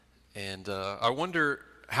And I wonder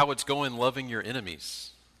how it's going loving your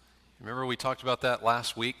enemies. Remember we talked about that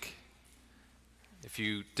last week? If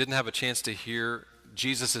you didn't have a chance to hear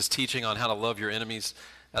Jesus' teaching on how to love your enemies,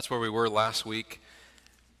 that's where we were last week.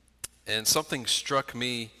 And something struck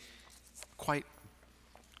me quite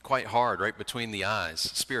hard right between the eyes,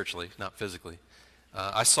 spiritually, not physically.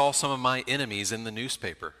 I saw some of my enemies in the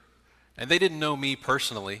newspaper. And they didn't know me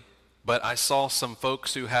personally, but I saw some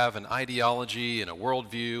folks who have an ideology and a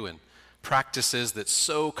worldview and practices that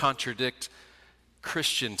so contradict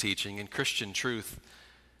Christian teaching and Christian truth.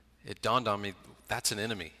 It dawned on me, that's an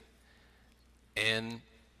enemy. And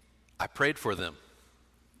I prayed for them.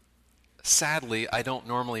 Sadly, I don't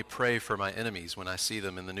normally pray for my enemies when I see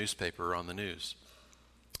them in the newspaper or on the news.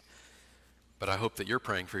 But I hope that you're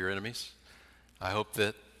praying for your enemies. I hope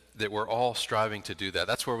that we're all striving to do that.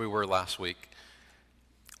 That's where we were last week.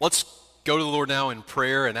 Let's go to the Lord now in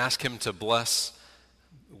prayer and ask Him to bless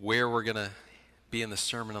where we're going to be in the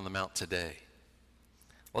Sermon on the Mount today.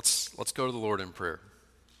 Let's go to the Lord in prayer.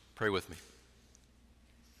 Pray with me.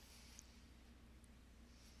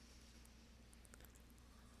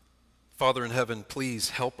 Father in heaven,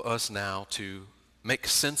 please help us now to make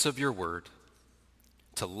sense of your word,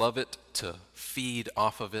 to love it, to feed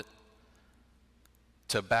off of it,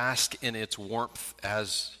 to bask in its warmth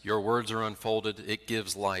as your words are unfolded. It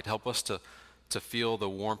gives light. Help us to feel the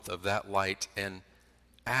warmth of that light, and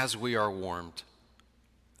as we are warmed,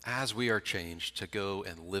 as we are changed, to go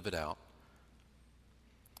and live it out.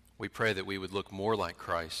 We pray that we would look more like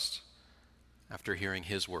Christ after hearing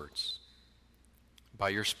his words. By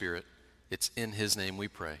your Spirit, it's in his name we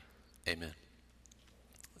pray. Amen.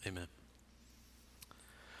 Amen.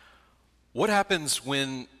 What happens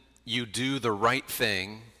when you do the right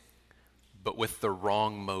thing, but with the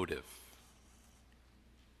wrong motive?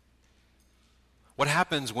 What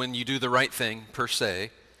happens when you do the right thing per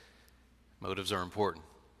se? Motives are important.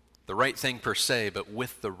 The right thing per se, but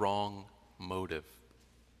with the wrong motive.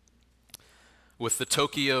 With the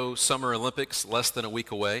Tokyo Summer Olympics less than a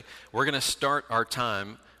week away, we're going to start our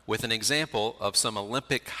time with an example of some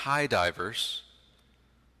Olympic high divers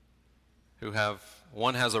who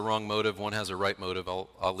one has a wrong motive, one has a right motive.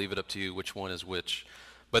 I'll leave it up to you which one is which.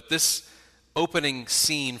 But this opening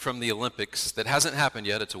scene from the Olympics that hasn't happened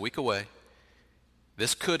yet, it's a week away.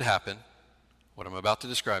 This could happen, what I'm about to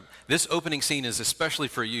describe. This opening scene is especially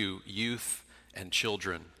for you, youth and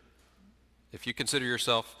children. If you consider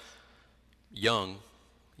yourself young,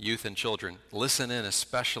 youth and children, listen in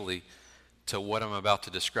especially to what I'm about to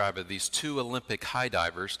describe of these two Olympic high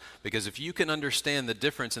divers, because if you can understand the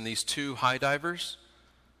difference in these two high divers,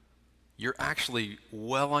 you're actually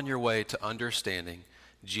well on your way to understanding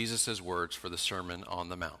Jesus' words for the Sermon on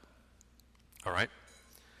the Mount. All right?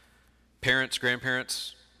 Parents,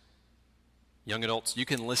 grandparents, young adults, you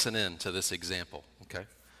can listen in to this example, okay?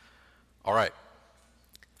 All right.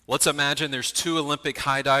 Let's imagine there's two Olympic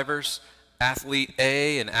high divers, athlete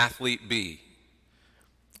A and athlete B.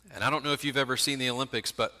 And I don't know if you've ever seen the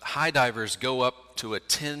Olympics, but high divers go up to a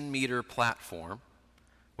 10-meter platform,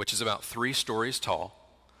 which is about 3 stories tall.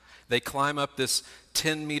 They climb up this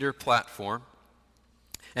 10-meter platform,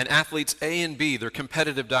 and athletes A and B, they're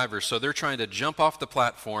competitive divers, so they're trying to jump off the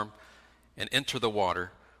platform and enter the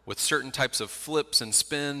water with certain types of flips and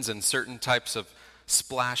spins and certain types of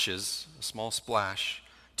splashes, a small splash,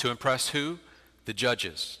 to impress who? The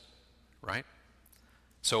judges, right?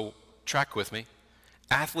 So track with me.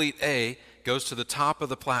 Athlete A goes to the top of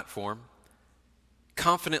the platform,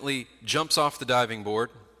 confidently jumps off the diving board,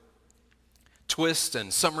 twists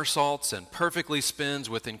and somersaults and perfectly spins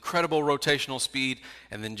with incredible rotational speed,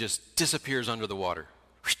 and then just disappears under the water.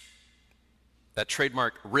 That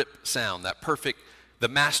trademark rip sound, that perfect, the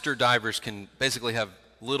master divers can basically have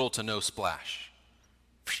little to no splash.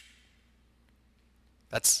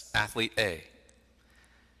 That's athlete A.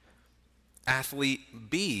 Athlete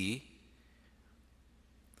B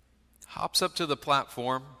hops up to the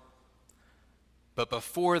platform, but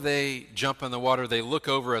before they jump in the water, they look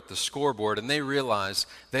over at the scoreboard and they realize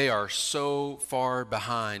they are so far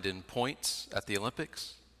behind in points at the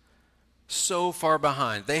Olympics. So far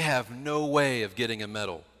behind, they have no way of getting a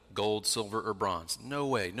medal, gold, silver, or bronze. No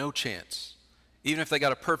way, no chance. Even if they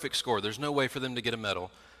got a perfect score, there's no way for them to get a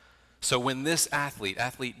medal. So when this athlete,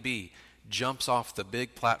 athlete B, jumps off the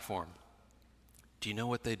big platform, do you know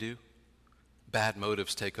what they do? Bad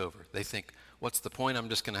motives take over. They think, what's the point? I'm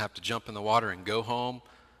just going to have to jump in the water and go home.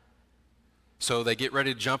 So they get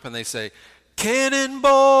ready to jump and they say,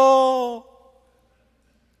 cannonball!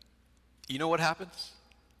 You know what happens?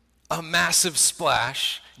 A massive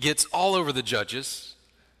splash gets all over the judges.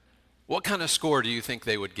 What kind of score do you think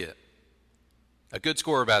they would get? A good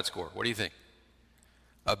score or a bad score? What do you think?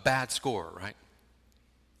 A bad score, right?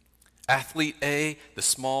 Athlete A, the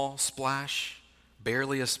small splash,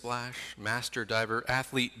 barely a splash, master diver.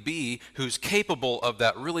 Athlete B, who's capable of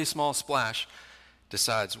that really small splash,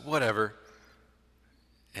 decides whatever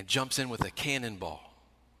and jumps in with a cannonball,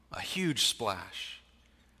 a huge splash.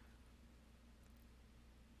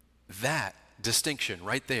 That distinction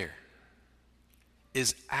right there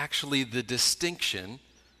is actually the distinction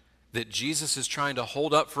that Jesus is trying to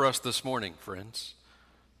hold up for us this morning, friends.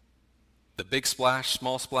 The big splash,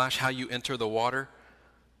 small splash, how you enter the water.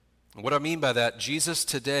 What I mean by that, Jesus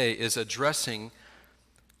today is addressing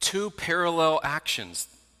two parallel actions,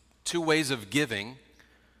 two ways of giving,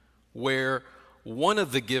 where one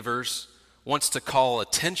of the givers wants to call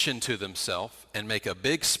attention to themselves and make a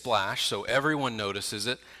big splash so everyone notices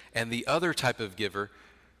it, and the other type of giver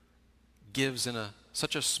gives in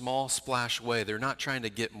such a small splash way. They're not trying to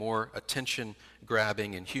get more attention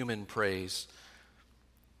grabbing and human praise.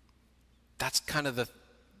 That's kind of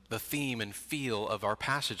the theme and feel of our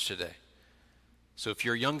passage today. So if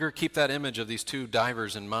you're younger, keep that image of these two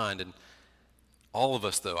divers in mind. And all of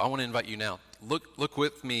us, though, I want to invite you now, look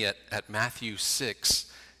with me at Matthew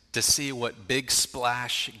 6 to see what big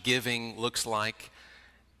splash giving looks like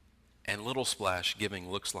and little splash giving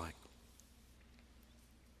looks like.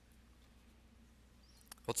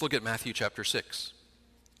 Let's look at Matthew chapter 6.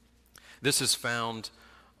 This is found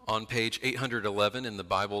on page 811 in the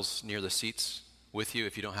Bibles near the seats with you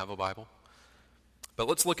if you don't have a Bible. But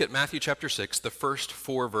let's look at Matthew chapter 6, the first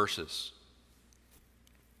 4 verses.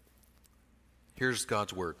 Here's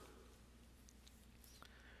God's word.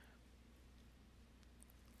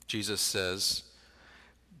 Jesus says,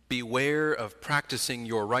 "Beware of practicing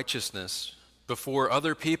your righteousness before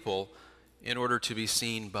other people in order to be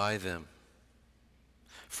seen by them.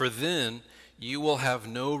 For then you will have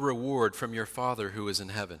no reward from your Father who is in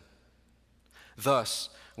heaven. Thus,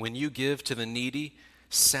 when you give to the needy,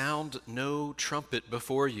 sound no trumpet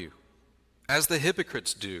before you, as the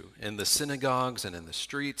hypocrites do in the synagogues and in the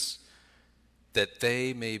streets, that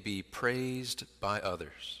they may be praised by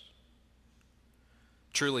others.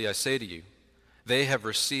 Truly I say to you, they have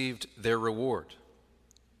received their reward.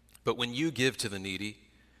 But when you give to the needy,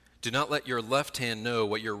 do not let your left hand know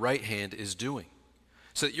what your right hand is doing,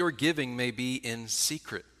 so that your giving may be in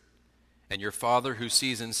secret, and your Father who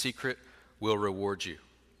sees in secret will reward you."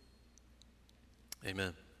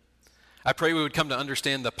 Amen. I pray we would come to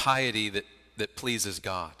understand the piety that pleases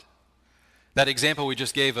God. That example we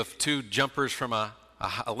just gave of 2 jumpers from a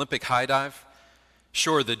Olympic high dive,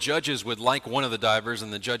 sure, the judges would like one of the divers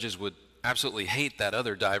and the judges would absolutely hate that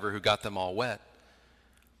other diver who got them all wet.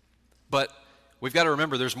 But we've got to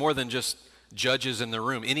remember there's more than just judges in the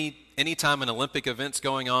room. Any time an Olympic event's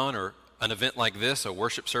going on or an event like this, a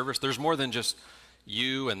worship service, there's more than just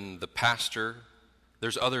you and the pastor.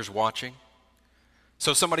 There's others watching.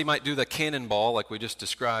 So somebody might do the cannonball like we just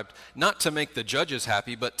described, not to make the judges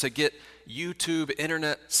happy, but to get YouTube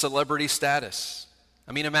internet celebrity status.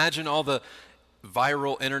 I mean, imagine all the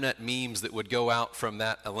viral internet memes that would go out from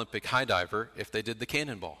that Olympic high diver if they did the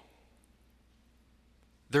cannonball.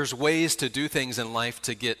 There's ways to do things in life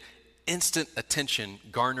to get instant attention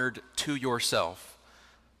garnered to yourself.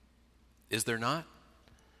 Is there not?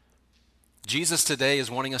 Jesus today is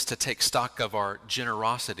wanting us to take stock of our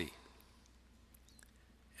generosity.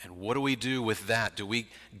 And what do we do with that? Do we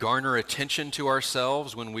garner attention to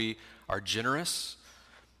ourselves when we are generous?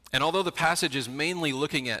 And although the passage is mainly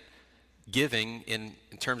looking at giving in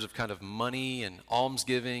terms of kind of money and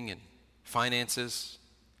almsgiving and finances,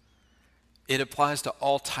 it applies to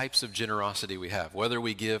all types of generosity we have, whether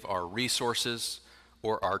we give our resources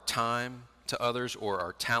or our time to others or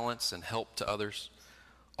our talents and help to others.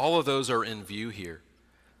 All of those are in view here.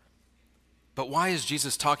 But why is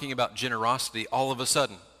Jesus talking about generosity all of a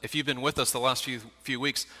sudden? If you've been with us the last few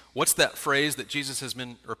weeks, what's that phrase that Jesus has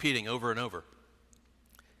been repeating over and over?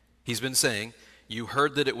 He's been saying, "You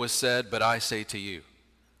heard that it was said, but I say to you."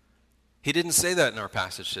 He didn't say that in our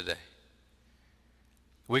passage today.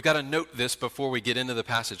 We've got to note this before we get into the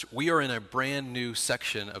passage. We are in a brand new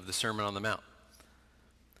section of the Sermon on the Mount.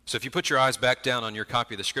 So if you put your eyes back down on your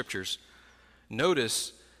copy of the Scriptures,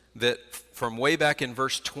 notice that from way back in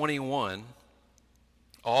verse 21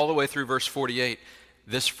 all the way through verse 48,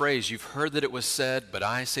 this phrase, "You've heard that it was said, but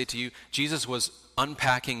I say to you," Jesus was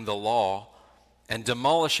unpacking the law and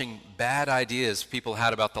demolishing bad ideas people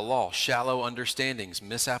had about the law, shallow understandings,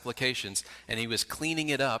 misapplications, and he was cleaning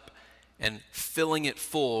it up and filling it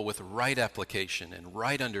full with right application and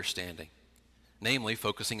right understanding, namely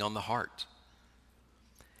focusing on the heart.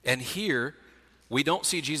 And here, we don't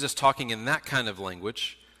see Jesus talking in that kind of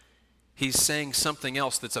language. he's saying something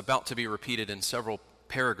else that's about to be repeated in several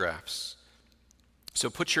paragraphs.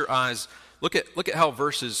 So put your eyes, look at how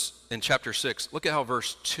verses in chapter 6, look at how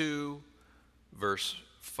verse 2, verse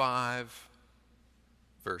 5,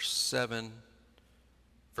 verse 7,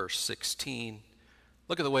 verse 16,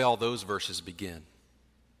 look at the way all those verses begin.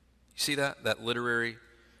 You see that literary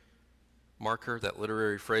marker, that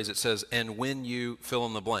literary phrase? It says, and when you fill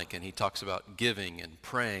in the blank, and he talks about giving and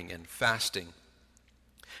praying and fasting.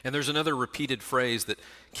 And there's another repeated phrase that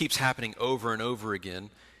keeps happening over and over again.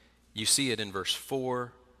 You see it in verse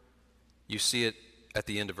 4. You see it at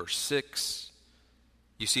the end of verse 6.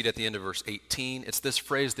 You see it at the end of verse 18. It's this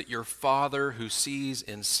phrase that your Father who sees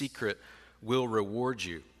in secret will reward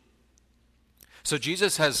you. So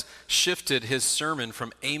Jesus has shifted his sermon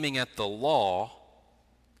from aiming at the law,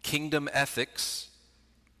 kingdom ethics.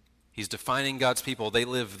 He's defining God's people. They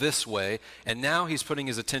live this way. And now he's putting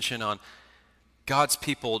his attention on God's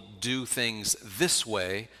people do things this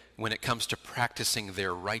way when it comes to practicing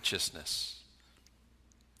their righteousness.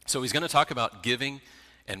 So he's going to talk about giving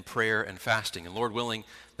and prayer and fasting. And Lord willing,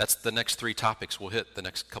 that's the next 3 topics we'll hit the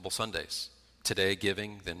next couple Sundays. Today,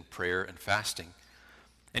 giving, then prayer and fasting.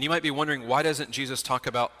 And you might be wondering, why doesn't Jesus talk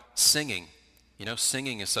about singing? You know,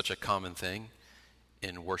 singing is such a common thing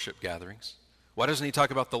in worship gatherings. Why doesn't he talk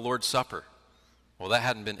about the Lord's Supper? Well, that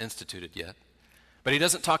hadn't been instituted yet. But he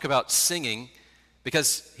doesn't talk about singing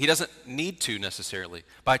because he doesn't need to necessarily.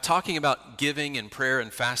 By talking about giving and prayer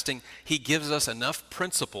and fasting, he gives us enough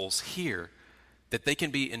principles here that they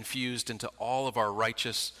can be infused into all of our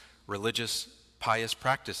righteous, religious, pious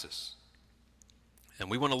practices. And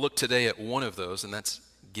we want to look today at one of those, and that's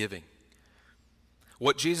giving.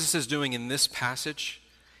 What Jesus is doing in this passage,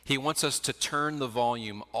 he wants us to turn the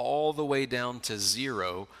volume all the way down to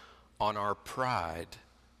 0 on our pride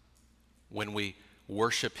when we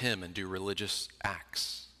worship him and do religious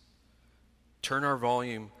acts. Turn our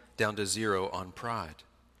volume down to 0 on pride.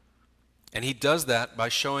 And he does that by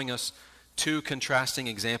showing us 2 contrasting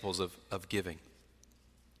examples of giving.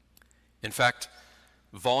 In fact,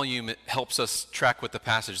 volume helps us track with the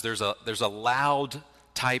passage. There's a loud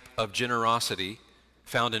type of generosity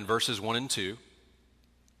found in verses 1 and 2.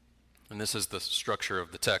 And this is the structure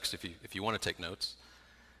of the text if you want to take notes.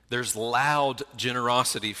 There's loud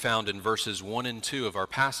generosity found in verses 1 and 2 of our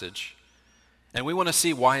passage. And we want to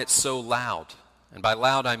see why it's so loud. And by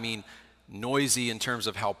loud, I mean noisy in terms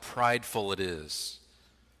of how prideful it is.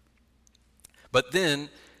 But then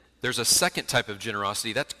there's a second type of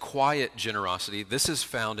generosity. That's quiet generosity. This is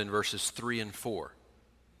found in verses 3 and 4.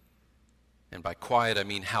 And by quiet, I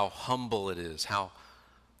mean how humble it is, how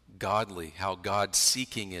godly, how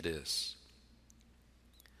God-seeking it is.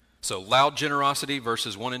 So loud generosity,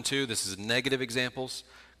 verses 1 and 2, this is negative examples.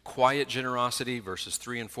 Quiet generosity, verses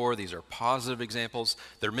 3 and 4, these are positive examples.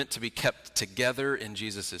 They're meant to be kept together in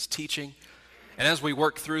Jesus' teaching. And as we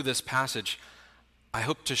work through this passage, I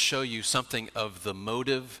hope to show you something of the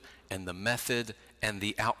motive and the method and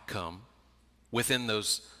the outcome within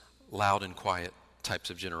those loud and quiet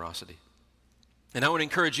types of generosity. And I would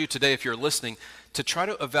encourage you today, if you're listening, to try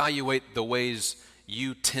to evaluate the ways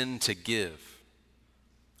you tend to give.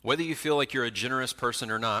 Whether you feel like you're a generous person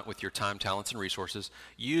or not with your time, talents, and resources,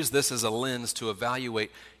 use this as a lens to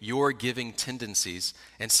evaluate your giving tendencies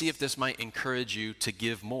and see if this might encourage you to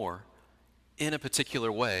give more in a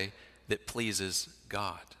particular way that pleases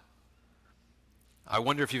God. I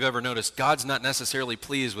wonder if you've ever noticed, God's not necessarily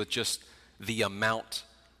pleased with just the amount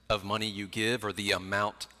of money you give or the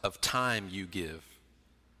amount of time you give.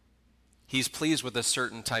 He's pleased with a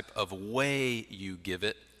certain type of way you give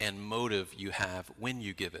it and motive you have when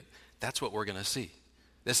you give it. That's what we're going to see.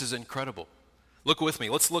 This is incredible. Look with me.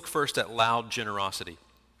 Let's look first at loud generosity.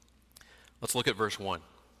 Let's look at verse 1.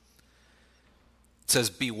 It says,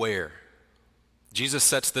 beware. Jesus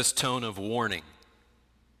sets this tone of warning.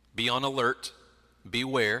 Be on alert.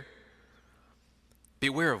 Beware.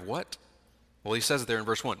 Beware of what? Well, he says it there in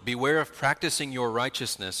verse 1. Beware of practicing your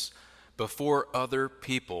righteousness before other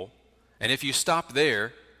people. And if you stop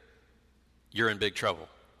there, you're in big trouble.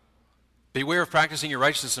 Beware of practicing your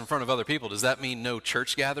righteousness in front of other people. Does that mean no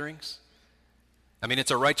church gatherings? I mean,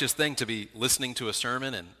 it's a righteous thing to be listening to a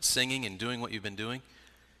sermon and singing and doing what you've been doing.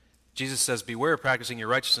 Jesus says, beware of practicing your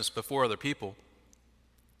righteousness before other people.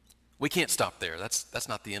 We can't stop there. That's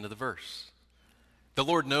not the end of the verse. The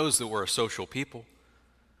Lord knows that we're a social people.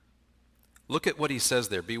 Look at what he says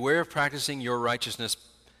there. Beware of practicing your righteousness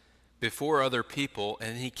before other people.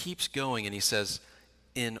 And he keeps going and he says,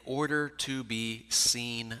 in order to be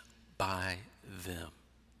seen by them.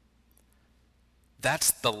 That's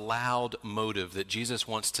the loud motive that Jesus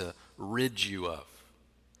wants to rid you of.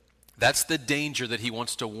 That's the danger that he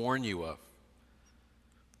wants to warn you of.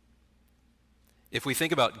 If we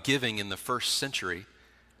think about giving in the first century,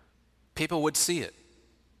 people would see it.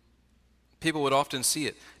 People would often see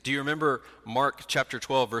it. Do you remember Mark chapter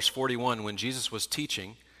 12, verse 41, when Jesus was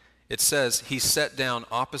teaching? It says, he sat down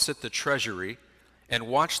opposite the treasury and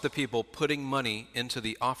watched the people putting money into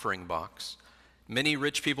the offering box. Many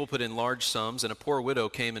rich people put in large sums, and a poor widow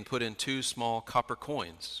came and put in 2 small copper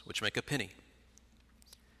coins, which make a penny.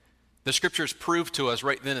 The scriptures prove to us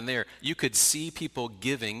right then and there, you could see people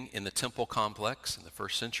giving in the temple complex in the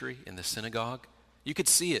first century, in the synagogue. You could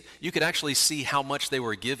see it. You could actually see how much they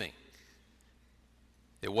were giving.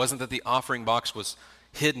 It wasn't that the offering box was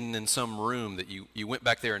hidden in some room that you went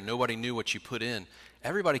back there and nobody knew what you put in.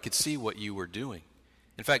 Everybody could see what you were doing.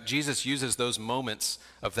 In fact, Jesus uses those moments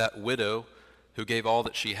of that widow who gave all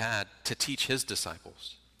that she had to teach his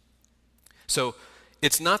disciples. So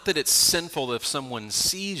it's not that it's sinful if someone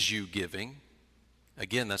sees you giving.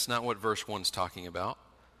 Again, that's not what verse 1's talking about.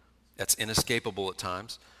 That's inescapable at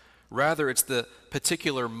times. Rather, it's the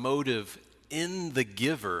particular motive in the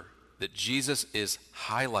giver that Jesus is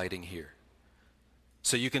highlighting here.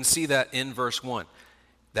 So you can see that in verse 1,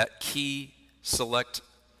 that key select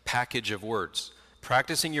package of words.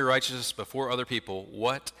 Practicing your righteousness before other people,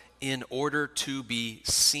 what? In order to be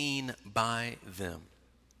seen by them.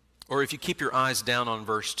 Or if you keep your eyes down on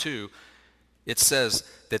verse 2, it says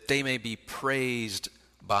that they may be praised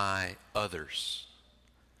by others.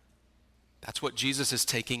 That's what Jesus is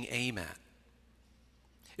taking aim at.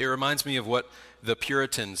 It reminds me of what the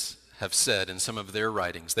Puritans have said in some of their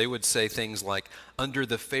writings. They would say things like, under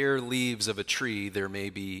the fair leaves of a tree there may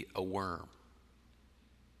be a worm.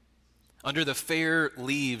 Under the fair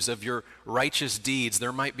leaves of your righteous deeds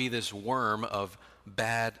there might be this worm of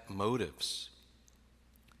bad motives.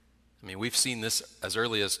 I mean, we've seen this as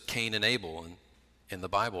early as Cain and Abel in the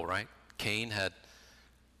Bible, right? Cain had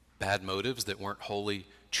bad motives that weren't wholly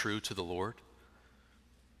true to the Lord.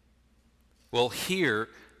 Well, here,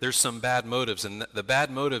 there's some bad motives, and the bad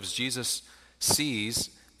motives Jesus sees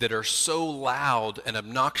that are so loud and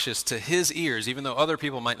obnoxious to his ears, even though other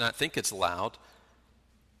people might not think it's loud,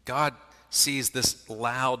 God sees this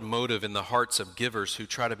loud motive in the hearts of givers who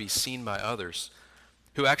try to be seen by others,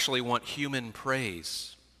 who actually want human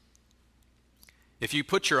praise. If you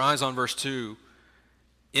put your eyes on verse 2,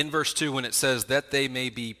 in verse 2 when it says that they may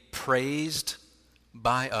be praised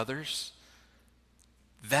by others,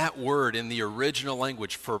 that word in the original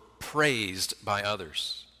language for praised by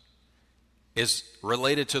others is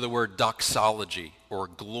related to the word doxology or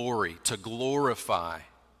glory, to glorify.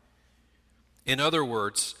 In other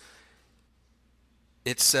words,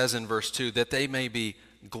 it says in verse 2 that they may be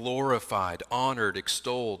glorified, honored,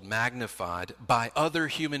 extolled, magnified by other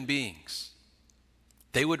human beings.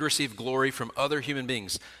 They would receive glory from other human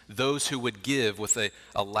beings, those who would give with a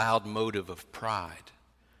loud motive of pride.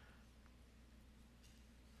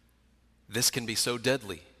 This can be so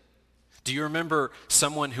deadly. Do you remember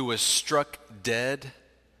someone who was struck dead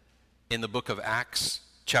in the book of Acts,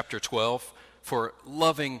 chapter 12, for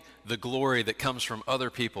loving the glory that comes from other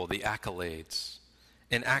people, the accolades?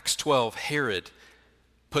 In Acts 12, Herod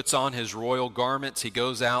puts on his royal garments. He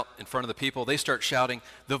goes out in front of the people. They start shouting,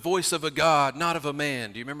 "The voice of a God, not of a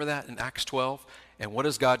man." Do you remember that in Acts 12? And what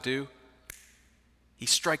does God do? He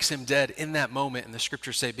strikes him dead in that moment, and the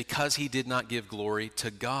scriptures say, because he did not give glory to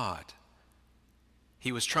God.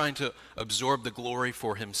 He was trying to absorb the glory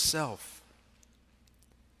for himself.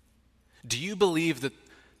 Do you believe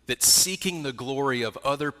that seeking the glory of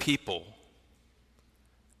other people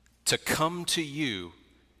to come to you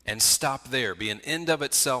and stop there, be an end of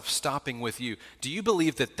itself stopping with you, do you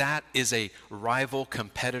believe that that is a rival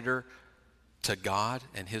competitor to God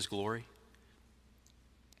and his glory?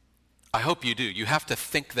 I hope you do. You have to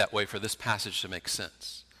think that way for this passage to make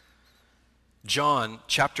sense. John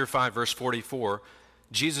chapter 5 verse 44,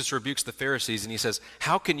 Jesus rebukes the Pharisees and he says,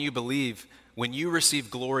 "How can you believe when you receive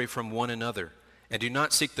glory from one another and do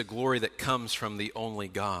not seek the glory that comes from the only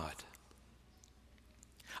God?"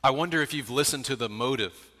 I wonder if you've listened to the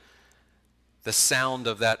motive, the sound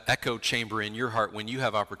of that echo chamber in your heart when you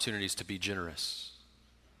have opportunities to be generous.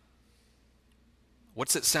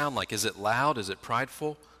 What's it sound like? Is it loud? Is it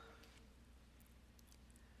prideful?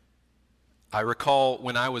 I recall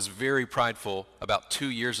when I was very prideful about 2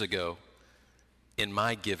 years ago in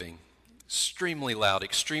my giving, extremely loud,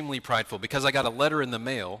 extremely prideful, because I got a letter in the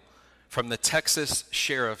mail from the Texas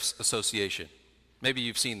Sheriff's Association. Maybe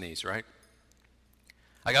you've seen these, right?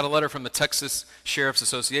 I got a letter from the Texas Sheriff's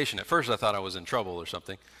Association. At first I thought I was in trouble or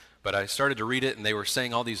something, but I started to read it and they were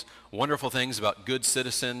saying all these wonderful things about good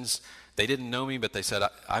citizens They didn't know me, but they said,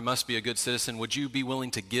 I must be a good citizen. Would you be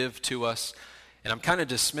willing to give to us? And I'm kind of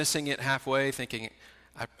dismissing it halfway, thinking,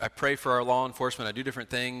 I pray for our law enforcement, I do different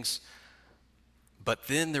things. But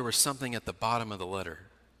then there was something at the bottom of the letter.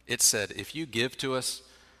 It said, if you give to us,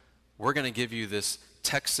 we're going to give you this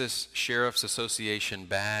Texas Sheriff's Association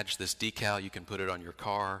badge, this decal. You can put it on your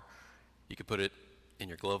car. You can put it in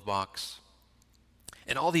your glove box.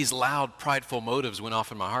 And all these loud, prideful motives went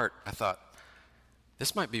off in my heart. I thought,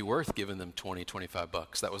 this might be worth giving them $20,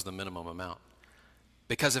 $25. That was the minimum amount.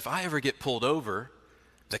 Because if I ever get pulled over,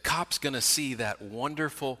 the cop's going to see that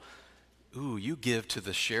wonderful, ooh, you give to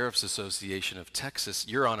the Sheriff's Association of Texas,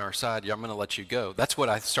 you're on our side, I'm going to let you go. That's what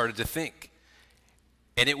I started to think.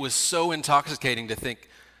 And it was so intoxicating to think,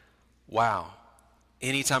 wow,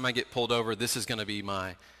 anytime I get pulled over, this is going to be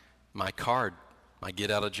my card, my get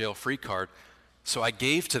out of jail free card. So I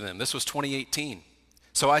gave to them. This was 2018.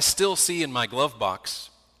 So I still see in my glove box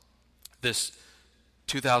this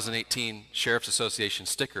 2018 Sheriff's Association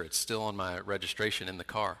sticker. It's still on my registration in the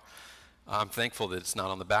car. I'm thankful that it's not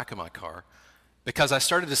on the back of my car, because I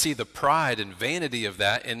started to see the pride and vanity of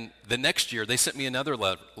that. And the next year, they sent me another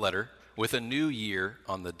letter with a new year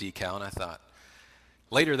on the decal, and I thought,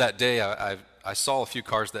 later that day, I saw a few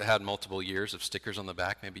cars that had multiple years of stickers on the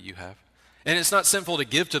back. Maybe you have. And it's not sinful to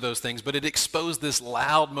give to those things, but it exposed this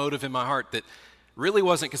loud motive in my heart that really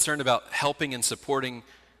wasn't concerned about helping and supporting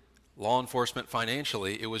law enforcement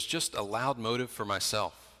financially. It was just a loud motive for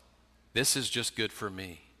myself. This is just good for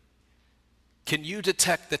me. Can you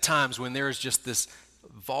detect the times when there is just this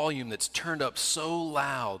volume that's turned up so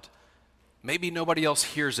loud, maybe nobody else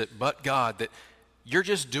hears it but God, that you're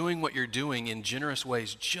just doing what you're doing in generous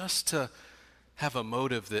ways just to have a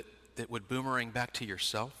motive that would boomerang back to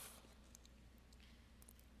yourself?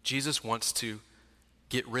 Jesus wants to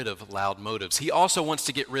get rid of loud motives. He also wants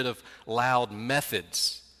to get rid of loud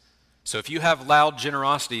methods. So if you have loud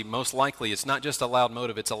generosity, most likely it's not just a loud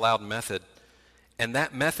motive, it's a loud method. And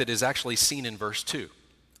that method is actually seen in verse 2.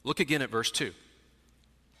 Look again at verse 2.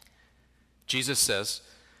 Jesus says,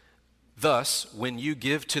 thus, when you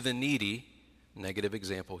give to the needy, negative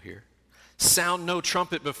example here, sound no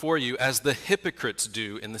trumpet before you as the hypocrites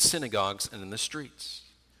do in the synagogues and in the streets.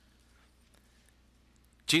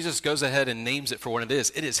 Jesus goes ahead and names it for what it is.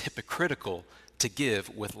 It is hypocritical to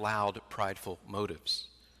give with loud, prideful motives.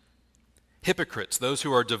 Hypocrites, those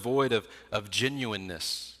who are devoid of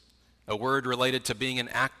genuineness, a word related to being an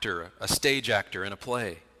actor, a stage actor in a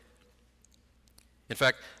play. In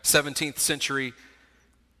fact, 17th century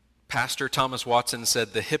pastor Thomas Watson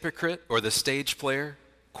said, the hypocrite or the stage player,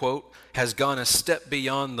 quote, has gone a step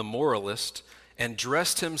beyond the moralist and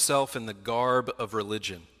dressed himself in the garb of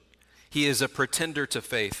religion. He is a pretender to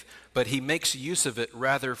faith, but he makes use of it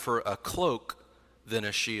rather for a cloak than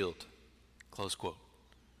a shield. Close quote.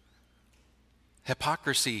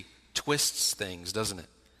 Hypocrisy twists things, doesn't it?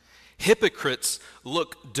 Hypocrites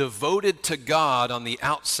look devoted to God on the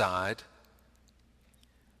outside,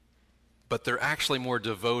 but they're actually more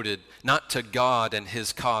devoted not to God and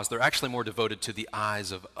his cause. They're actually more devoted to the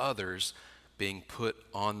eyes of others being put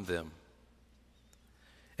on them.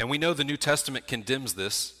 And we know the New Testament condemns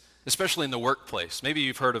this, especially in the workplace. Maybe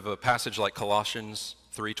you've heard of a passage like Colossians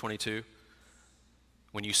 3:22.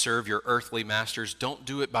 When you serve your earthly masters, don't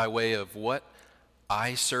do it by way of what?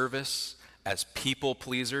 Eye service, as people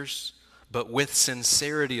pleasers, but with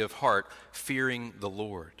sincerity of heart, fearing the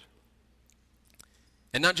Lord.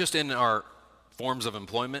 And not just in our forms of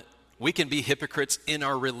employment. We can be hypocrites in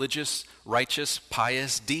our religious, righteous,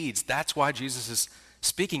 pious deeds. That's why Jesus is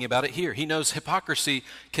speaking about it here. He knows hypocrisy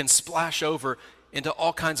can splash over into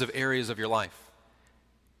all kinds of areas of your life.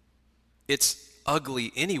 It's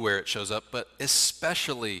ugly anywhere it shows up, but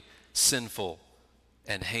especially sinful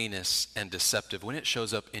and heinous and deceptive when it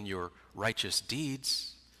shows up in your righteous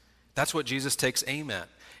deeds. That's what Jesus takes aim at.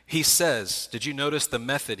 He says, did you notice the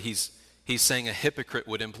method he's saying a hypocrite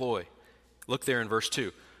would employ? Look there in verse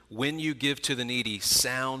 2. When you give to the needy,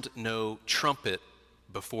 sound no trumpet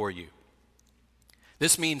before you.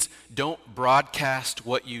 This means don't broadcast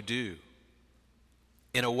what you do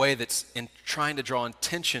in a way that's in trying to draw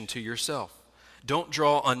attention to yourself. Don't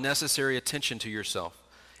draw unnecessary attention to yourself.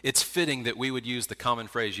 It's fitting that we would use the common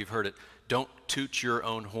phrase, you've heard it, don't toot your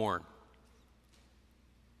own horn.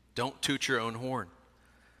 Don't toot your own horn.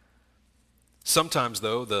 Sometimes,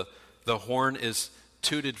 though, the horn is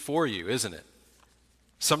tooted for you, isn't it?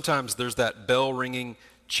 Sometimes there's that bell-ringing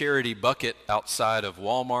charity bucket outside of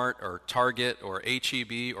Walmart or Target or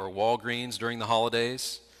H-E-B or Walgreens during the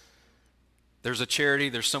holidays. There's a charity,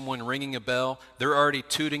 there's someone ringing a bell. They're already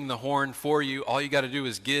tooting the horn for you. All you got to do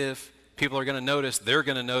is give. People are going to notice. They're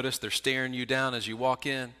going to notice. They're staring you down as you walk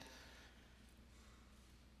in.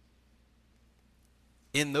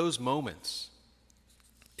 In those moments,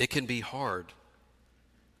 it can be hard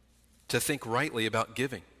to think rightly about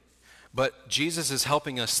giving. But Jesus is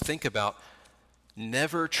helping us think about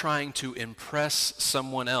never trying to impress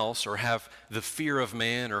someone else or have the fear of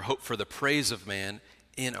man or hope for the praise of man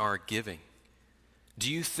in our giving.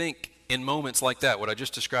 Do you think in moments like that, what I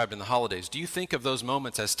just described in the holidays, do you think of those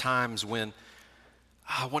moments as times when,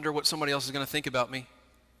 I wonder what somebody else is going to think about me?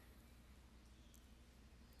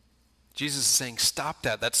 Jesus is saying, stop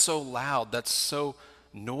that. That's so loud. That's so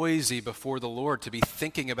noisy before the Lord to be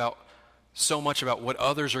thinking about so much about what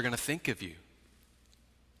others are going to think of you.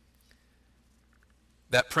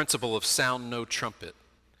 That principle of sound no trumpet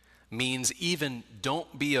means even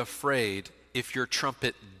don't be afraid if your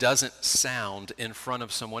trumpet doesn't sound in front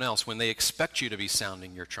of someone else when they expect you to be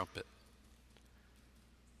sounding your trumpet.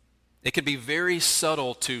 It can be very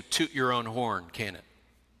subtle to toot your own horn, can it?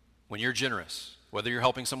 When you're generous, whether you're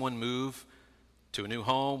helping someone move to a new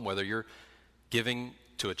home, whether you're giving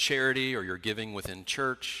to a charity or you're giving within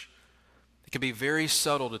church, it can be very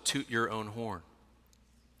subtle to toot your own horn,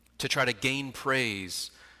 to try to gain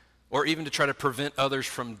praise, or even to try to prevent others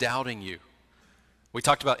from doubting you. We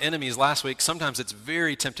talked about enemies last week. Sometimes it's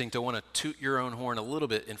very tempting to want to toot your own horn a little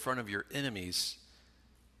bit in front of your enemies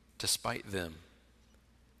to spite them.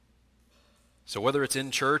 So whether it's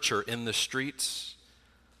in church or in the streets,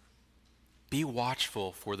 be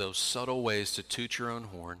watchful for those subtle ways to toot your own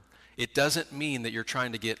horn. It doesn't mean that you're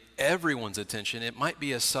trying to get everyone's attention. It might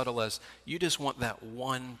be as subtle as you just want that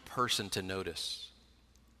one person to notice.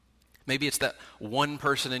 Maybe it's that one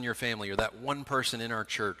person in your family or that one person in our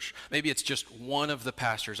church. Maybe it's just one of the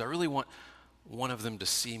pastors. I really want one of them to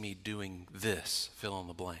see me doing this, fill in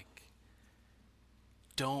the blank.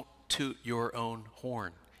 Don't toot your own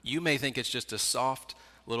horn. You may think it's just a soft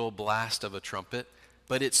little blast of a trumpet,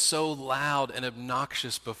 but it's so loud and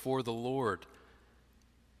obnoxious before the Lord,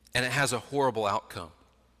 and it has a horrible outcome.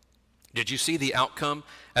 Did you see the outcome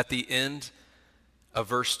at the end of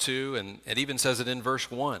verse 2? And it even says it in verse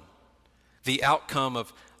 1. The outcome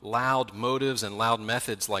of loud motives and loud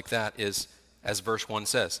methods like that is, as verse 1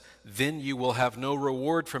 says, then you will have no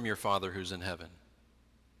reward from your Father who's in heaven.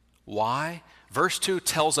 Why? Verse 2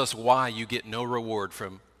 tells us why you get no reward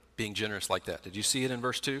from being generous like that. Did you see it in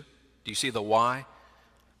verse 2? Do you see the why?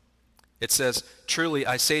 It says, truly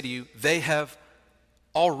I say to you, they have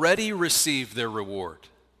already received their reward.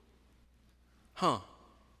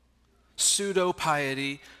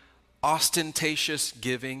 Pseudo-piety, ostentatious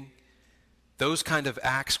giving, those kind of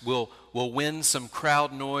acts will win some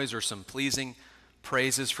crowd noise or some pleasing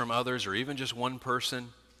praises from others or even just one person,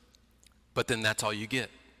 but then that's all you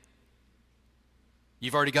get.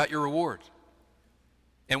 You've already got your reward.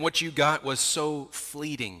 And what you got was so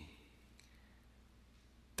fleeting.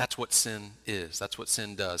 That's what sin is. That's what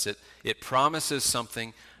sin does. It promises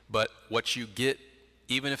something, but what you get,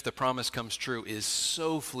 even if the promise comes true, is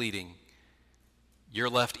so fleeting. You're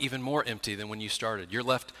left even more empty than when you started. You're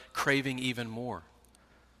left craving even more.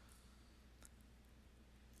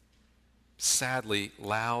 Sadly,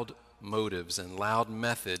 loud motives and loud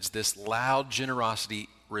methods, this loud generosity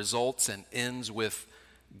results and ends with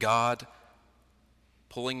God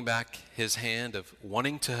pulling back his hand of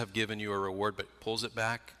wanting to have given you a reward, but pulls it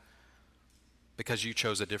back because you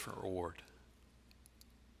chose a different reward.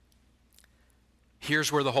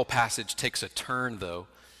 Here's where the whole passage takes a turn, though,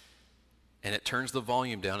 and it turns the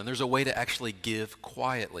volume down, and there's a way to actually give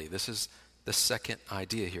quietly. This is the second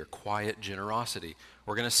idea here, quiet generosity.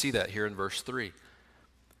 We're going to see that here in verse 3.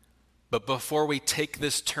 But before we take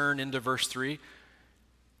this turn into verse 3,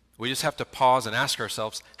 we just have to pause and ask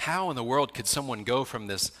ourselves, how in the world could someone go from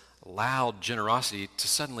this loud generosity to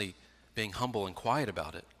suddenly being humble and quiet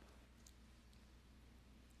about it?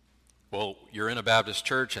 Well, you're in a Baptist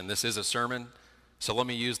church and this is a sermon, so let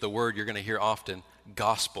me use the word you're going to hear often,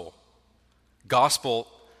 gospel. Gospel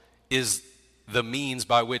is the means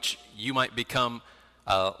by which you might become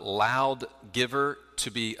a loud giver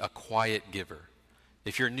to be a quiet giver.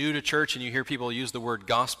 If you're new to church and you hear people use the word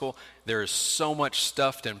gospel, there is so much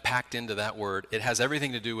stuffed and packed into that word. It has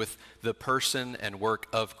everything to do with the person and work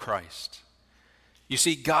of Christ. You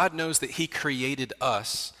see, God knows that he created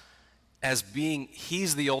us as being,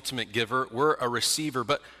 he's the ultimate giver, we're a receiver,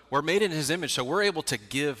 but we're made in his image, so we're able to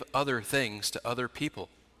give other things to other people.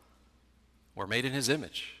 We're made in his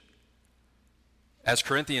image. As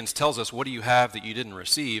Corinthians tells us, what do you have that you didn't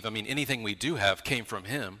receive? I mean, anything we do have came from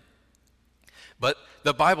him. But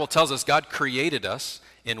the Bible tells us God created us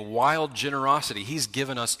in wild generosity. He's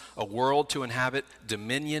given us a world to inhabit,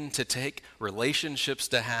 dominion to take, relationships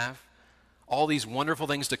to have, all these wonderful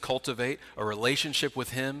things to cultivate, a relationship with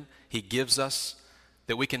him he gives us.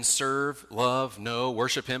 that we can serve, love, know,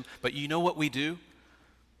 worship him. But you know what we do?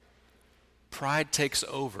 Pride takes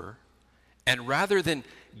over, and rather than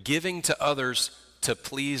giving to others to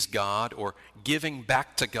please God or giving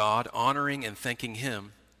back to God, honoring and thanking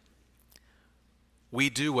him, we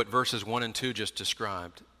do what verses 1 and 2 just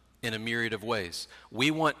described in a myriad of ways.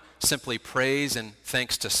 We want simply praise and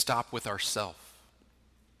thanks to stop with ourselves.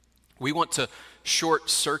 We want to short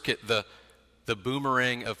circuit the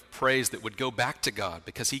boomerang of praise that would go back to God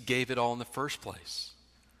because he gave it all in the first place.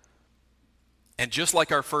 And just like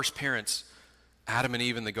our first parents, Adam and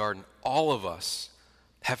Eve in the garden, all of us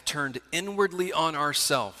have turned inwardly on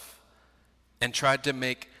ourselves and tried to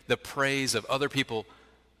make the praise of other people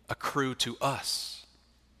accrue to us.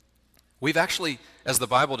 We've actually, as the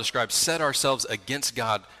Bible describes, set ourselves against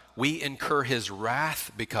God. We incur his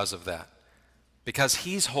wrath because of that, because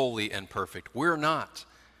he's holy and perfect. We're not.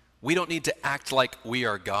 We don't need to act like we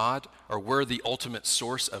are God or we're the ultimate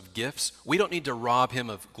source of gifts. We don't need to rob him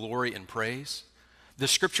of glory and praise. The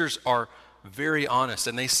scriptures are very honest,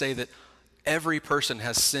 and they say that every person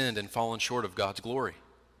has sinned and fallen short of God's glory.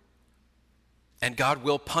 And God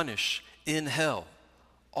will punish in hell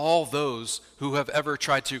all those who have ever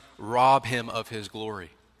tried to rob him of his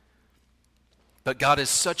glory. But God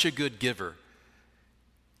is such a good giver.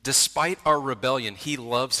 Despite our rebellion, he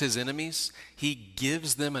loves his enemies. He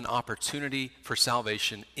gives them an opportunity for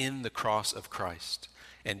salvation in the cross of Christ.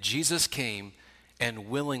 And Jesus came and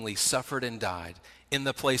willingly suffered and died in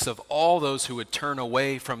the place of all those who would turn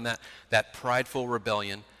away from that prideful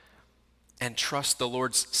rebellion and trust the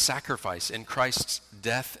Lord's sacrifice in Christ's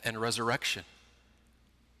death and resurrection.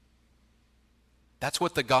 That's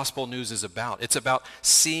what the gospel news is about. It's about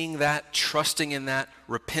seeing that, trusting in that,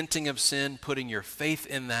 repenting of sin, putting your faith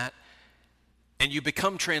in that, and you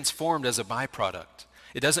become transformed as a byproduct.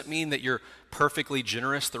 It doesn't mean that you're perfectly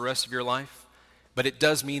generous the rest of your life, but it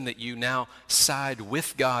does mean that you now side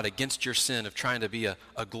with God against your sin of trying to be a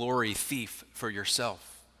glory thief for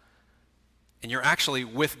yourself. And you're actually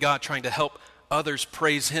with God trying to help others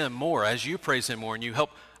praise him more as you praise him more, and you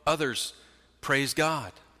help others praise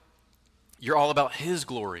God. You're all about his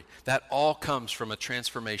glory. That all comes from a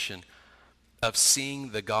transformation of seeing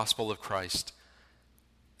the gospel of Christ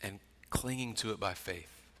and clinging to it by faith.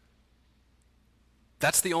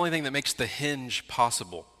 That's the only thing that makes the hinge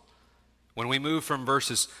possible. When we move from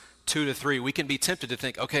verses 2 to 3, we can be tempted to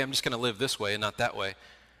think, okay, I'm just going to live this way and not that way.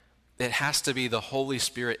 It has to be the Holy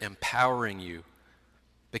Spirit empowering you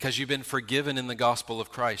because you've been forgiven in the gospel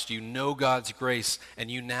of Christ. You know God's grace, and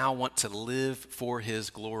you now want to live for his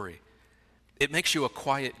glory. It makes you a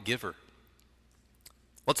quiet giver.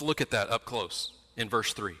 Let's look at that up close in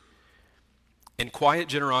verse 3. In quiet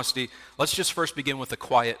generosity, let's just first begin with the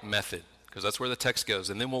quiet method, because that's where the text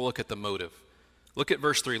goes, and then we'll look at the motive. Look at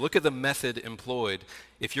verse 3. Look at the method employed.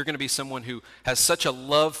 If you're going to be someone who has such a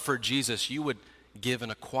love for Jesus, you would give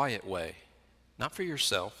in a quiet way, not for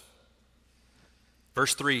yourself.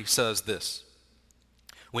 Verse 3 says this: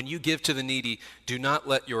 when you give to the needy, do not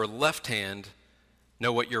let your left hand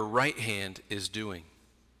know what your right hand is doing.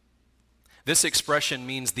 This expression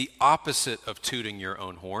means the opposite of tooting your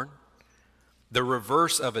own horn, the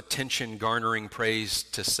reverse of attention garnering praise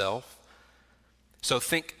to self. So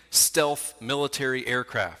think stealth military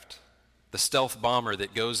aircraft, the stealth bomber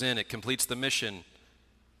that goes in, it completes the mission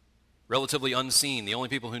relatively unseen. The only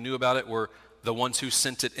people who knew about it were the ones who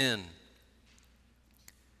sent it in.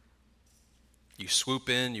 You swoop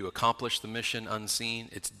in, you accomplish the mission unseen,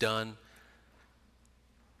 it's done.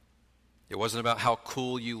 It wasn't about how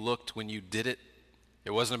cool you looked when you did it.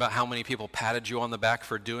 It wasn't about how many people patted you on the back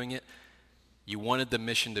for doing it. You wanted the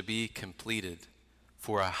mission to be completed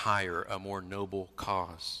for a higher, a more noble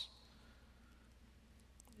cause.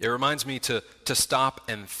 It reminds me to stop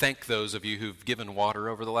and thank those of you who've given water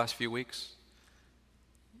over the last few weeks.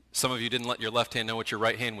 Some of you didn't let your left hand know what your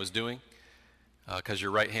right hand was doing because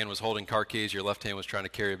your right hand was holding car keys, your left hand was trying to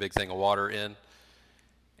carry a big thing of water in.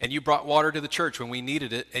 And you brought water to the church when we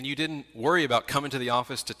needed it, and you didn't worry about coming to the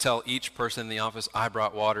office to tell each person in the office, I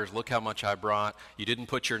brought waters, look how much I brought. You didn't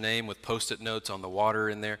put your name with Post-it notes on the water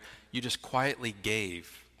in there. You just quietly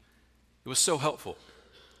gave. It was so helpful.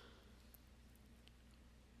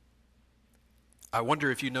 I wonder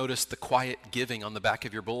if you noticed the quiet giving on the back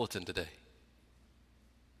of your bulletin today.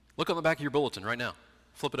 Look on the back of your bulletin right now.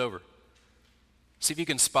 Flip it over. See if you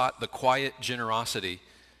can spot the quiet generosity.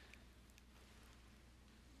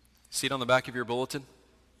 See it on the back of your bulletin?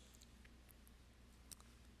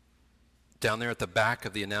 Down there at the back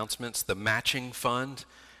of the announcements, the matching fund.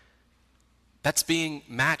 That's being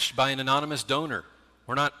matched by an anonymous donor.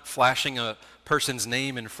 We're not flashing a person's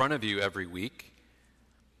name in front of you every week.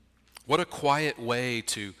 What a quiet way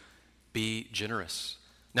to be generous.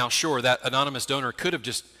 Now, sure, that anonymous donor could have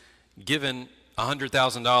just given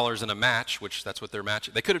 $100,000 in a match, which that's what they're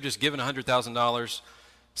matching. They could have just given $100,000,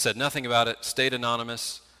 said nothing about it, stayed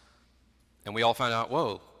anonymous, and we all found out,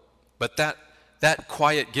 whoa. But that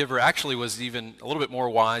quiet giver actually was even a little bit more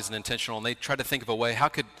wise and intentional, and they tried to think of a way, how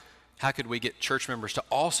could we get church members to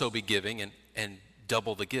also be giving and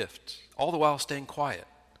double the gift, all the while staying quiet?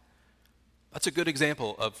 That's a good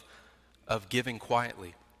example of giving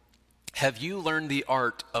quietly. Have you learned the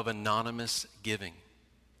art of anonymous giving?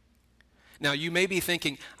 Now, you may be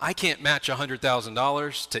thinking, I can't match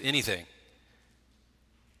 $100,000 to anything.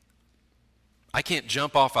 I can't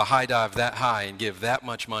jump off a high dive that high and give that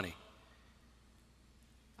much money.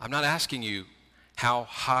 I'm not asking you how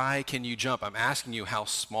high can you jump. I'm asking you how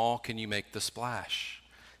small can you make the splash.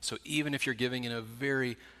 So even if you're giving in a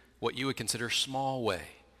very, what you would consider small way,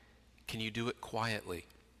 can you do it quietly?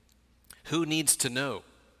 Who needs to know?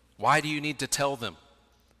 Why do you need to tell them?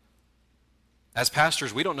 As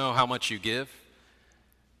pastors, we don't know how much you give.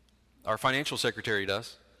 Our financial secretary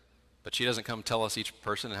does, but she doesn't come tell us each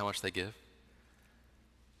person how much they give.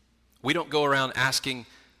 We don't go around asking,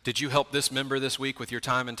 did you help this member this week with your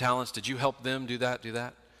time and talents? Did you help them do that, do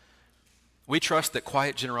that? We trust that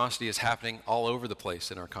quiet generosity is happening all over the place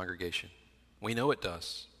in our congregation. We know it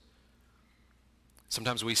does.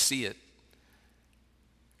 Sometimes we see it.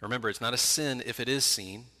 Remember, it's not a sin if it is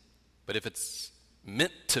seen, but if it's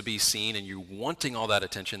meant to be seen and you're wanting all that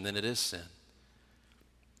attention, then it is sin.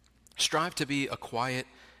 Strive to be a quiet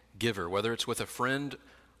giver, whether it's with a friend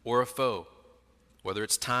or a foe, whether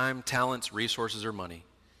it's time, talents, resources, or money.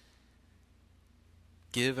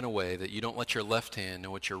 Give in a way that you don't let your left hand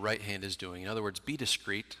know what your right hand is doing. In other words, be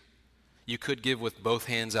discreet. You could give with both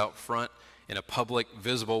hands out front in a public,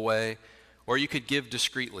 visible way, or you could give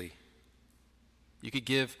discreetly. You could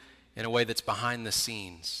give in a way that's behind the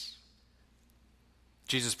scenes.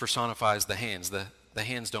 Jesus personifies the hands. The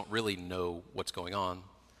hands don't really know what's going on,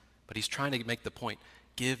 but he's trying to make the point,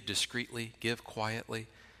 give discreetly, give quietly.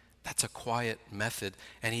 That's a quiet method,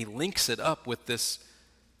 and he links it up with this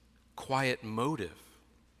quiet motive.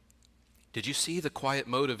 Did you see the quiet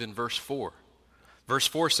motive in verse 4? Verse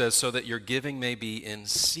 4 says, so that your giving may be in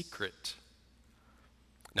secret.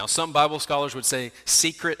 Now, some Bible scholars would say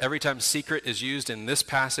secret, every time secret is used in this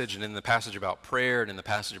passage and in the passage about prayer and in the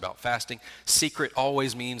passage about fasting, secret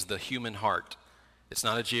always means the human heart. It's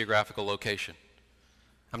not a geographical location.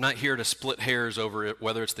 I'm not here to split hairs over it,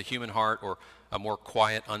 whether it's the human heart or a more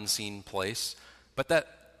quiet, unseen place, but that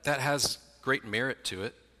has great merit to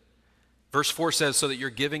it. Verse 4 says, so that your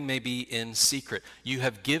giving may be in secret. You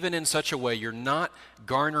have given in such a way you're not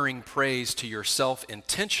garnering praise to yourself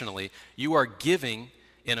intentionally. You are giving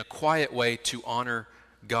in a quiet way to honor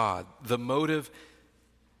God. The motive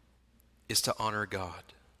is to honor God.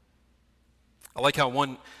 I like how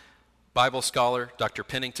one Bible scholar, Dr.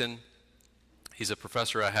 Pennington, he's a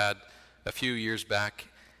professor I had a few years back,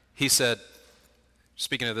 he said,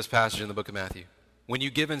 speaking of this passage in the book of Matthew, when you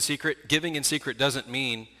give in secret, giving in secret doesn't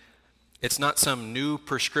mean it's not some new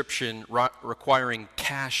prescription requiring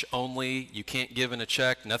cash only. You can't give in a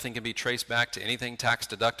check. Nothing can be traced back to anything tax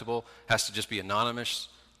deductible. Has to just be anonymous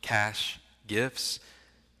cash gifts.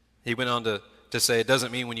 He went on to say it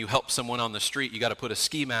doesn't mean when you help someone on the street, you got to put a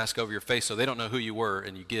ski mask over your face so they don't know who you were,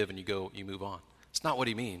 and you give and you move on. It's not what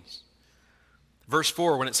he means. Verse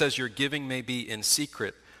 4, when it says your giving may be in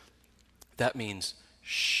secret, that means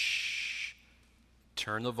shh,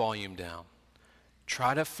 turn the volume down.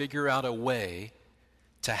 Try to figure out a way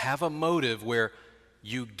to have a motive where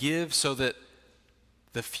you give so that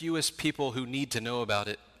the fewest people who need to know about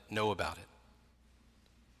it know about it.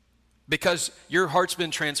 Because your heart's been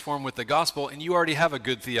transformed with the gospel and you already have a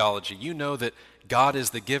good theology. You know that God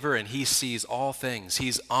is the giver and he sees all things.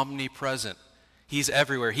 He's omnipresent. He's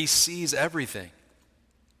everywhere. He sees everything.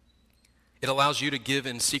 It allows you to give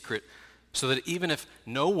in secret so that even if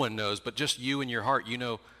no one knows, but just you in your heart, you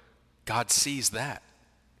know God sees that.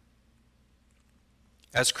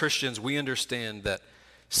 As Christians, we understand that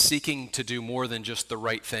seeking to do more than just the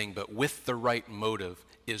right thing, but with the right motive,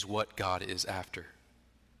 is what God is after.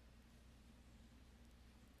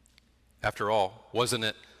 After all, wasn't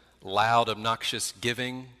it loud, obnoxious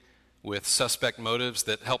giving with suspect motives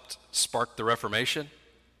that helped spark the Reformation?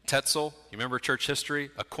 Tetzel, you remember church history?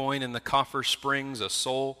 A coin in the coffer springs,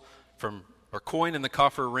 coin in the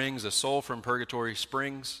coffer rings, a soul from purgatory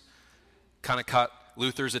springs. Kind of caught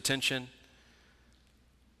Luther's attention.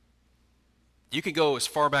 You can go as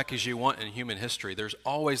far back as you want in human history. There's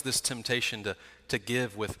always this temptation to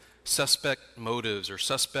give with suspect motives or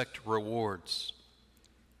suspect rewards.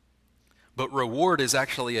 But reward is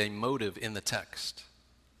actually a motive in the text.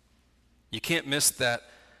 You can't miss that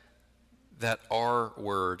R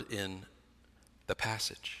word in the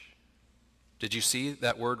passage. Did you see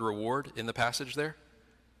that word reward in the passage there?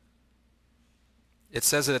 It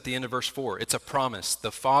says it at the end of verse 4. It's a promise.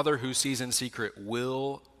 The Father who sees in secret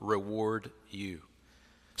will reward you.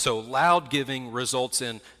 So loud giving results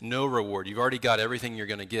in no reward. You've already got everything you're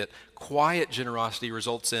going to get. Quiet generosity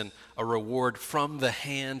results in a reward from the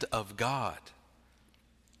hand of God.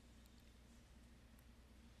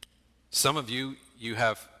 Some of you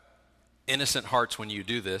have innocent hearts when you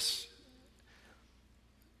do this,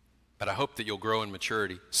 but I hope that you'll grow in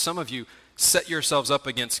maturity. Some of you set yourselves up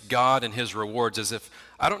against God and his rewards as if,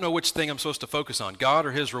 I don't know which thing I'm supposed to focus on, God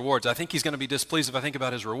or his rewards. I think he's going to be displeased if I think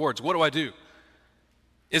about his rewards. What do I do?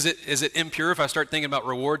 Is it impure if I start thinking about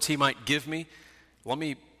rewards he might give me? Let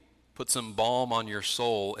me put some balm on your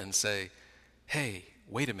soul and say, hey,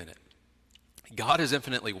 wait a minute. God is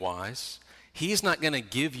infinitely wise. He's not going to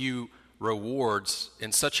give you rewards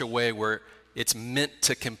in such a way where it's meant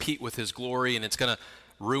to compete with his glory and it's going to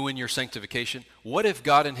ruin your sanctification. What if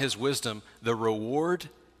God in his wisdom, the reward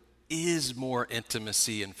is more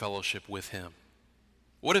intimacy and fellowship with him?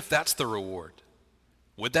 What if that's the reward?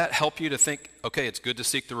 Would that help you to think, okay, it's good to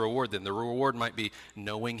seek the reward, then the reward might be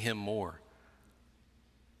knowing him more?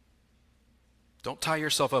 Don't tie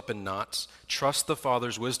yourself up in knots. Trust the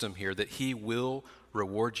Father's wisdom here that he will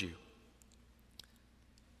reward you.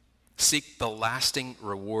 Seek the lasting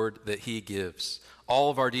reward that he gives.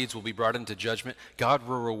 All of our deeds will be brought into judgment. God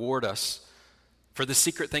will reward us for the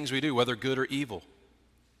secret things we do, whether good or evil.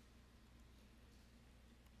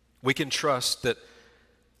 We can trust that,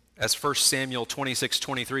 as 1 Samuel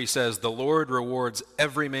 26:23 says, the Lord rewards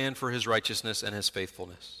every man for his righteousness and his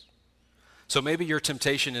faithfulness. So maybe your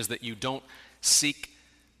temptation is that you don't seek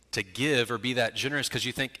to give or be that generous because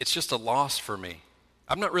you think it's just a loss for me.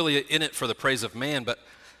 I'm not really in it for the praise of man, but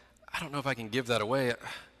I don't know if I can give that away.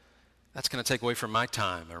 That's going to take away from my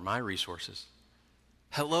time or my resources.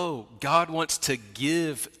 Hello, God wants to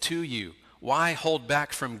give to you. Why hold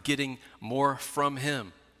back from getting more from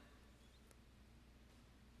him?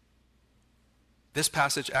 This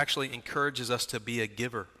passage actually encourages us to be a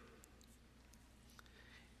giver.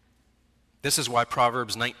 This is why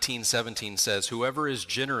Proverbs 19:17 says, whoever is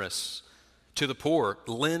generous to the poor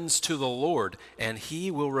lends to the Lord, and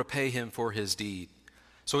he will repay him for his deed.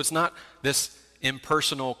 So it's not this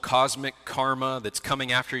impersonal cosmic karma that's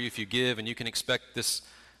coming after you if you give, and you can expect this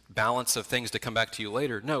balance of things to come back to you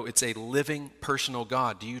later. No, it's a living, personal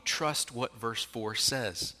God. Do you trust what verse 4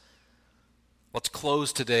 says? Let's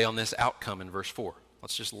close today on this outcome in verse 4.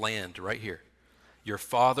 Let's just land right here. Your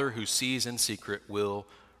Father who sees in secret will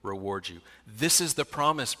reward you. This is the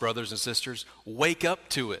promise, brothers and sisters. Wake up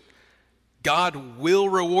to it. God will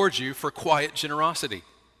reward you for quiet generosity.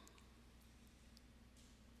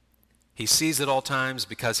 He sees at all times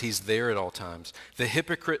because he's there at all times. The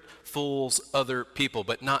hypocrite fools other people,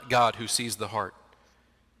 but not God who sees the heart.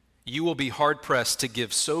 You will be hard-pressed to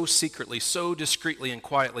give so secretly, so discreetly and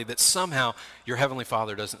quietly that somehow your Heavenly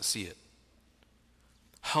Father doesn't see it.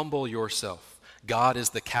 Humble yourself. God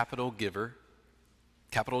is the capital giver,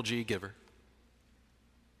 capital G giver.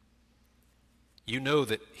 You know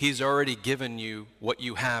that he's already given you what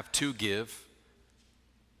you have to give.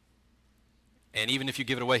 And even if you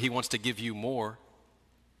give it away, he wants to give you more.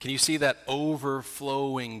 Can you see that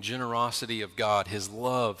overflowing generosity of God, his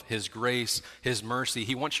love, his grace, his mercy?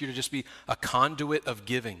 He wants you to just be a conduit of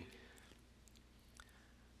giving.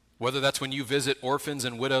 Whether that's when you visit orphans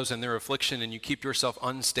and widows in their affliction and you keep yourself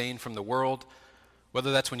unstained from the world,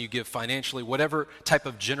 whether that's when you give financially, whatever type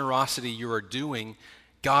of generosity you are doing,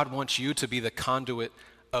 God wants you to be the conduit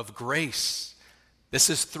of grace. This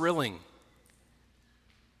is thrilling.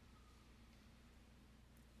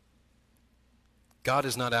 God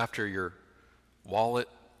is not after your wallet,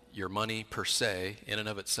 your money per se, in and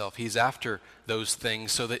of itself. He's after those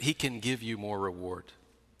things so that he can give you more reward.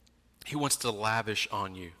 He wants to lavish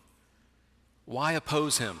on you. Why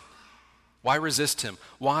oppose him? Why resist him?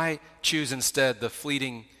 Why choose instead the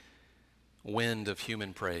fleeting wind of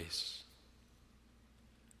human praise?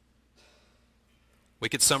 We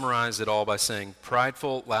could summarize it all by saying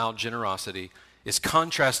prideful, loud generosity is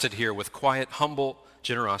contrasted here with quiet, humble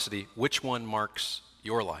generosity. Which one marks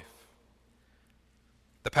your life?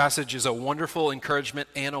 The passage is a wonderful encouragement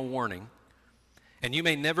and a warning. And you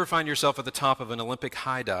may never find yourself at the top of an Olympic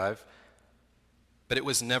high dive, but it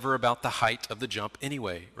was never about the height of the jump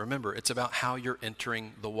anyway. Remember, it's about how you're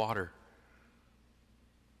entering the water.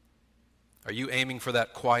 Are you aiming for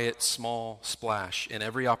that quiet, small splash in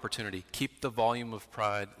every opportunity? Keep the volume of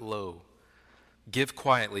pride low. Give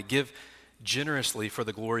quietly. Give generously for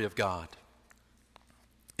the glory of God.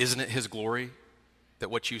 Isn't it his glory that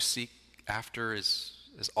what you seek after is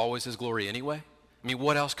always his glory anyway? I mean,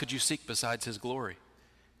 what else could you seek besides his glory?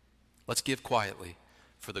 Let's give quietly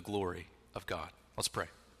for the glory of God. Let's pray.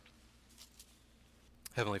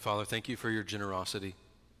 Heavenly Father, thank you for your generosity.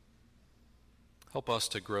 Help us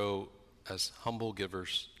to grow as humble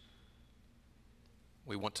givers.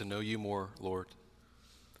 We want to know you more, Lord.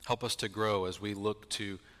 Help us to grow as we look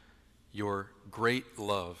to your great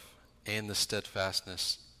love and the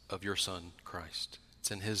steadfastness of your Son, Christ.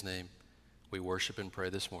 It's in his name we worship and pray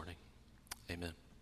this morning. Amen.